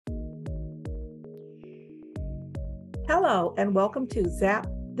Hello, and welcome to Zap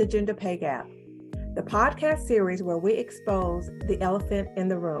the Gender Pay Gap, the podcast series where we expose the elephant in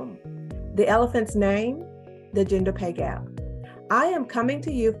the room. The elephant's name, the gender pay gap. I am coming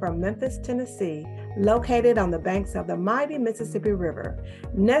to you from Memphis, Tennessee, located on the banks of the mighty Mississippi River.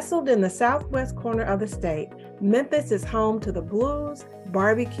 Nestled in the southwest corner of the state, Memphis is home to the blues,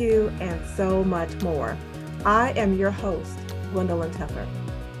 barbecue, and so much more. I am your host, Gwendolyn Tucker.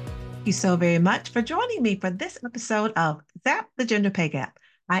 Thank you so very much for joining me for this episode of Zap the Gender Pay Gap.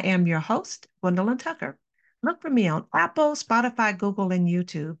 I am your host, Gwendolyn Tucker. Look for me on Apple, Spotify, Google, and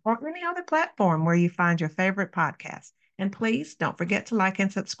YouTube, or any other platform where you find your favorite podcast. And please don't forget to like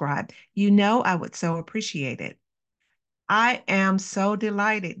and subscribe. You know I would so appreciate it. I am so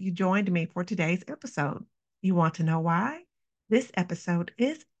delighted you joined me for today's episode. You want to know why? This episode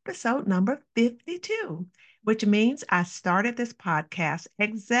is episode number 52, which means I started this podcast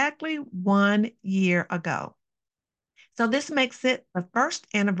exactly 1 year ago. So this makes it the first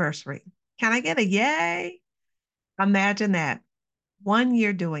anniversary. Can I get a yay? Imagine that. 1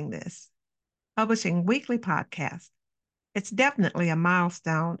 year doing this, publishing weekly podcasts. It's definitely a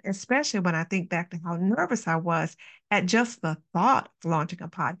milestone, especially when I think back to how nervous I was at just the thought of launching a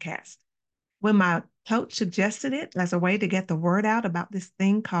podcast. When my coach suggested it as a way to get the word out about this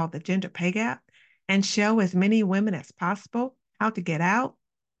thing called the gender pay gap and show as many women as possible how to get out,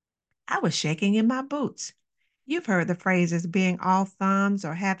 I was shaking in my boots. You've heard the phrases being all thumbs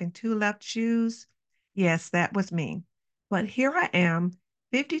or having two left shoes. Yes, that was me. But here I am,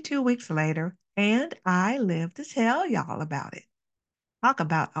 52 weeks later, and I live to tell y'all about it. Talk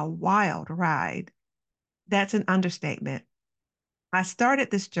about a wild ride. That's an understatement. I started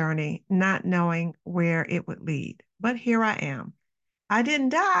this journey not knowing where it would lead, but here I am. I didn't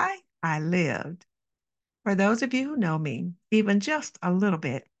die, I lived. For those of you who know me, even just a little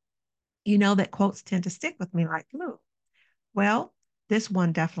bit, you know that quotes tend to stick with me like glue. Well, this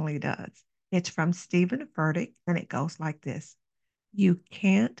one definitely does. It's from Stephen Furtick, and it goes like this: You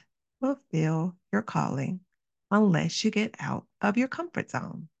can't fulfill your calling unless you get out of your comfort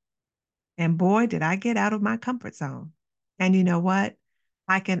zone. And boy, did I get out of my comfort zone. And you know what?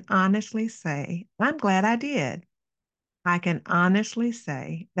 I can honestly say, I'm glad I did. I can honestly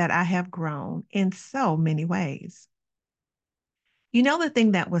say that I have grown in so many ways. You know, the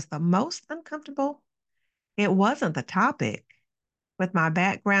thing that was the most uncomfortable? It wasn't the topic. With my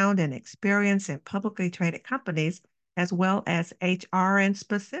background and experience in publicly traded companies, as well as HR and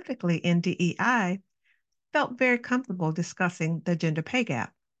specifically in DEI, felt very comfortable discussing the gender pay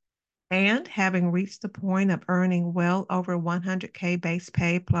gap. And having reached the point of earning well over 100K base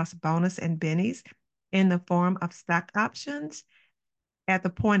pay plus bonus and bennies in the form of stock options at the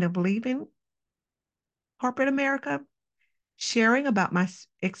point of leaving corporate America, sharing about my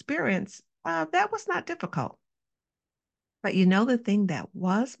experience, that was not difficult. But you know, the thing that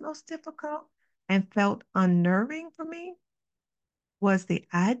was most difficult and felt unnerving for me was the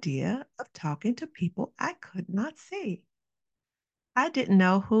idea of talking to people I could not see. I didn't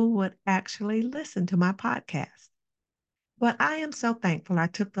know who would actually listen to my podcast. But I am so thankful I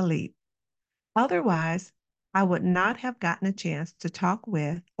took the leap. Otherwise, I would not have gotten a chance to talk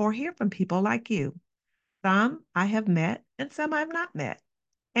with or hear from people like you. Some I have met and some I've not met,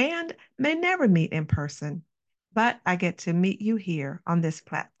 and may never meet in person. But I get to meet you here on this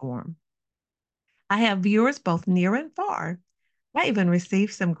platform. I have viewers both near and far. I even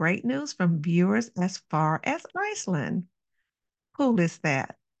received some great news from viewers as far as Iceland. Cool is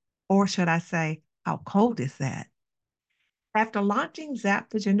that? Or should I say, how cold is that? After launching Zap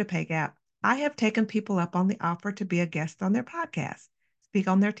the Gender Pay Gap, I have taken people up on the offer to be a guest on their podcast, speak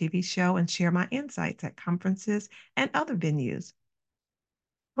on their TV show, and share my insights at conferences and other venues.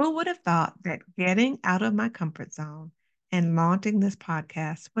 Who would have thought that getting out of my comfort zone and launching this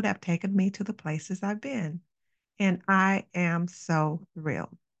podcast would have taken me to the places I've been? And I am so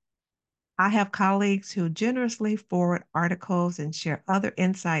thrilled. I have colleagues who generously forward articles and share other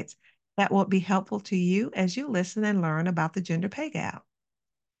insights that will be helpful to you as you listen and learn about the gender pay gap.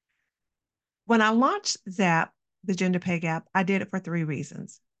 When I launched ZAP, the gender pay gap, I did it for three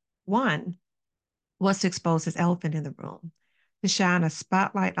reasons. One was to expose this elephant in the room, to shine a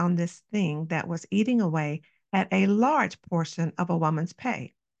spotlight on this thing that was eating away at a large portion of a woman's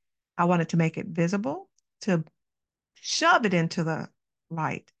pay. I wanted to make it visible, to shove it into the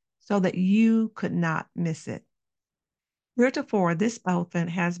light so that you could not miss it. Heretofore, this elephant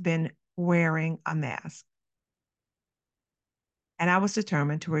has been wearing a mask. And I was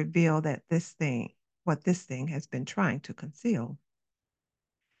determined to reveal that what this thing has been trying to conceal.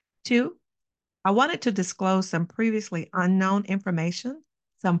 Two, I wanted to disclose some previously unknown information,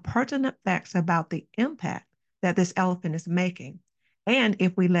 some pertinent facts about the impact that this elephant is making. And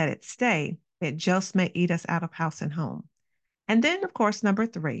if we let it stay, it just may eat us out of house and home. And then, of course, number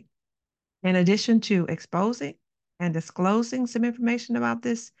three, in addition to exposing and disclosing some information about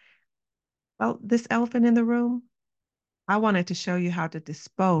this elephant in the room, I wanted to show you how to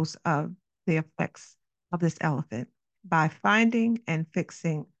dispose of the effects of this elephant by finding and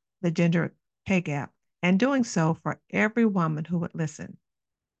fixing the gender pay gap and doing so for every woman who would listen.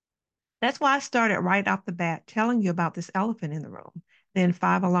 That's why I started right off the bat telling you about this elephant in the room, then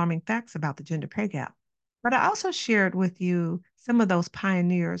 5 alarming facts about the gender pay gap. But I also shared with you some of those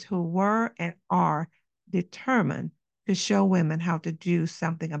pioneers who were and are determined to show women how to do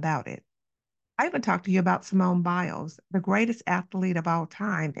something about it. I even talked to you about Simone Biles, the greatest athlete of all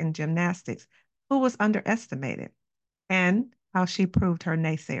time in gymnastics, who was underestimated, and how she proved her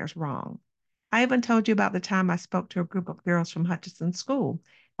naysayers wrong. I even told you about the time I spoke to a group of girls from Hutchinson School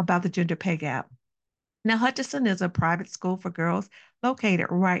about the gender pay gap. Now, Hutchinson is a private school for girls located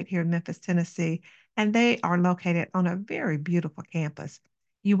right here in Memphis, Tennessee, and they are located on a very beautiful campus.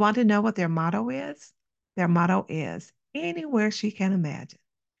 You want to know what their motto is? Their motto is anywhere she can imagine.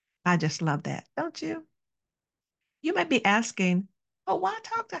 I just love that, don't you? You might be asking, oh, why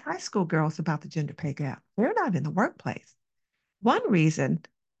talk to high school girls about the gender pay gap? They're not in the workplace. One reason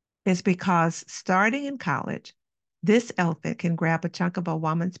is because starting in college, this elephant can grab a chunk of a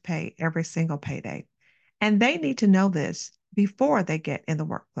woman's pay every single payday. And they need to know this before they get in the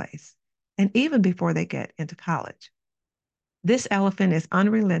workplace and even before they get into college. This elephant is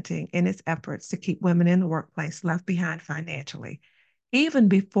unrelenting in its efforts to keep women in the workplace left behind financially, even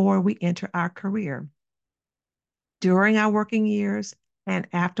before we enter our career, during our working years, and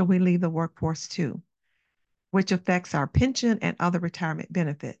after we leave the workforce too, which affects our pension and other retirement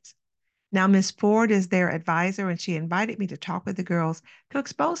benefits. Now, Ms. Ford is their advisor, and she invited me to talk with the girls to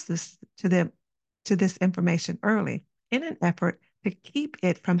expose this to them to this information early in an effort to keep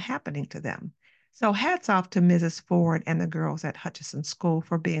it from happening to them. So hats off to Mrs. Ford and the girls at Hutchinson School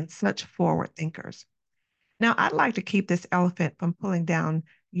for being such forward thinkers. Now, I'd like to keep this elephant from pulling down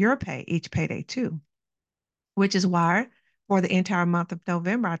your pay each payday too, which is why for the entire month of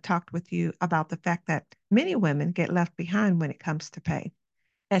November, I talked with you about the fact that many women get left behind when it comes to pay,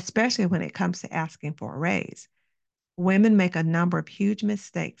 especially when it comes to asking for a raise. Women make a number of huge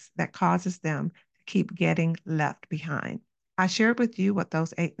mistakes that causes them to keep getting left behind. I shared with you what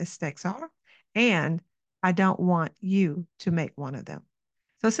those 8 mistakes are, and I don't want you to make one of them.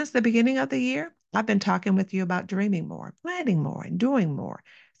 So since the beginning of the year, I've been talking with you about dreaming more, planning more, and doing more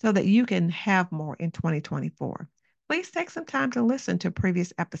so that you can have more in 2024. Please take some time to listen to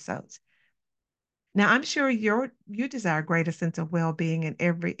previous episodes. Now, I'm sure you desire greater sense of well-being in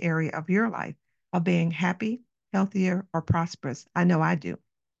every area of your life, of being happy, healthier, or prosperous. I know I do.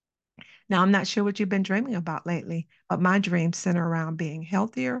 Now, I'm not sure what you've been dreaming about lately, but my dreams center around being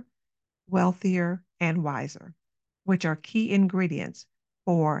healthier, wealthier, and wiser, which are key ingredients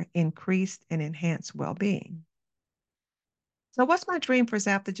for increased and enhanced well-being. So, what's my dream for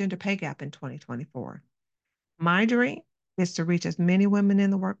Zap the Gender Pay Gap in 2024? My dream is to reach as many women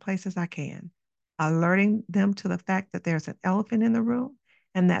in the workplace as I can, alerting them to the fact that there's an elephant in the room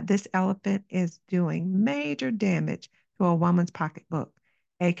and that this elephant is doing major damage to a woman's pocketbook,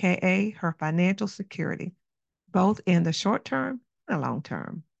 AKA her financial security, both in the short term and the long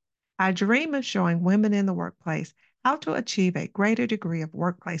term. I dream of showing women in the workplace how to achieve a greater degree of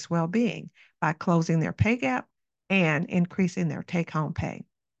workplace well being by closing their pay gap and increasing their take home pay.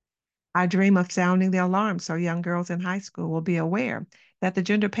 I dream of sounding the alarm so young girls in high school will be aware that the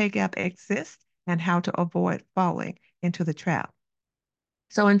gender pay gap exists and how to avoid falling into the trap.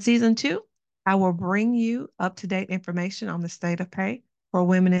 So, in season 2, I will bring you up to date information on the state of pay for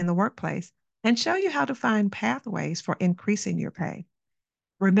women in the workplace and show you how to find pathways for increasing your pay.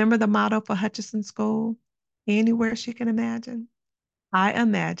 Remember the motto for Hutchinson School? Anywhere she can imagine? I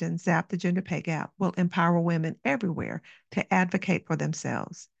imagine Zap the Gender Pay Gap will empower women everywhere to advocate for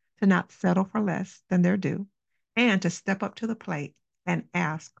themselves, to not settle for less than their due, and to step up to the plate and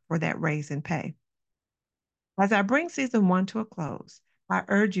ask for that raise in pay. As I bring season 1 to a close, I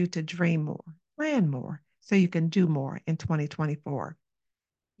urge you to dream more, plan more, so you can do more in 2024.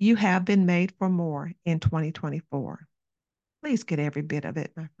 You have been made for more in 2024. Please get every bit of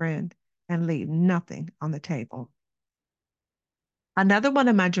it, my friend, and leave nothing on the table. Another one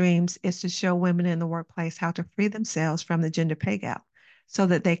of my dreams is to show women in the workplace how to free themselves from the gender pay gap so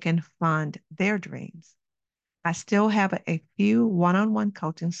that they can fund their dreams. I still have a few one-on-one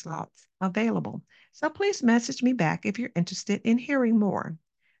coaching slots available, so please message me back if you're interested in hearing more.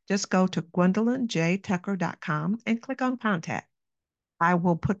 Just go to gwendolynjtucker.com and click on contact. I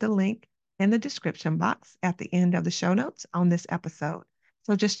will put the link in the description box at the end of the show notes on this episode.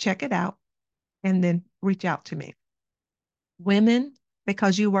 So just check it out and then reach out to me. Women,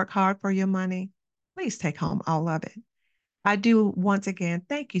 because you work hard for your money, please take home all of it. I do once again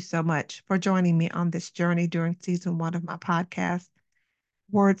thank you so much for joining me on this journey during season 1 of my podcast.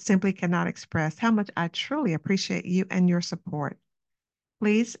 Words simply cannot express how much I truly appreciate you and your support.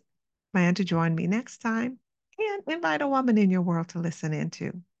 Please plan to join me next time and invite a woman in your world to listen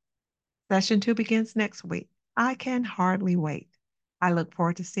into. Session 2 begins next week. I can hardly wait. I look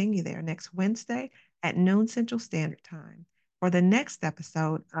forward to seeing you there next Wednesday at noon Central Standard Time for the next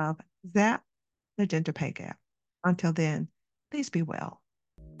episode of Zap, the Gender Pay Gap. Until then, please be well.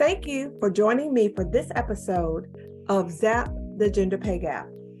 Thank you for joining me for this episode of Zap, the Gender Pay Gap.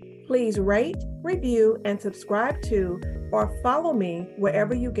 Please rate, review, and subscribe to or follow me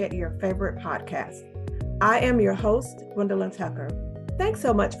wherever you get your favorite podcast. I am your host, Gwendolyn Tucker. Thanks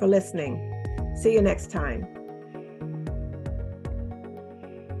so much for listening. See you next time.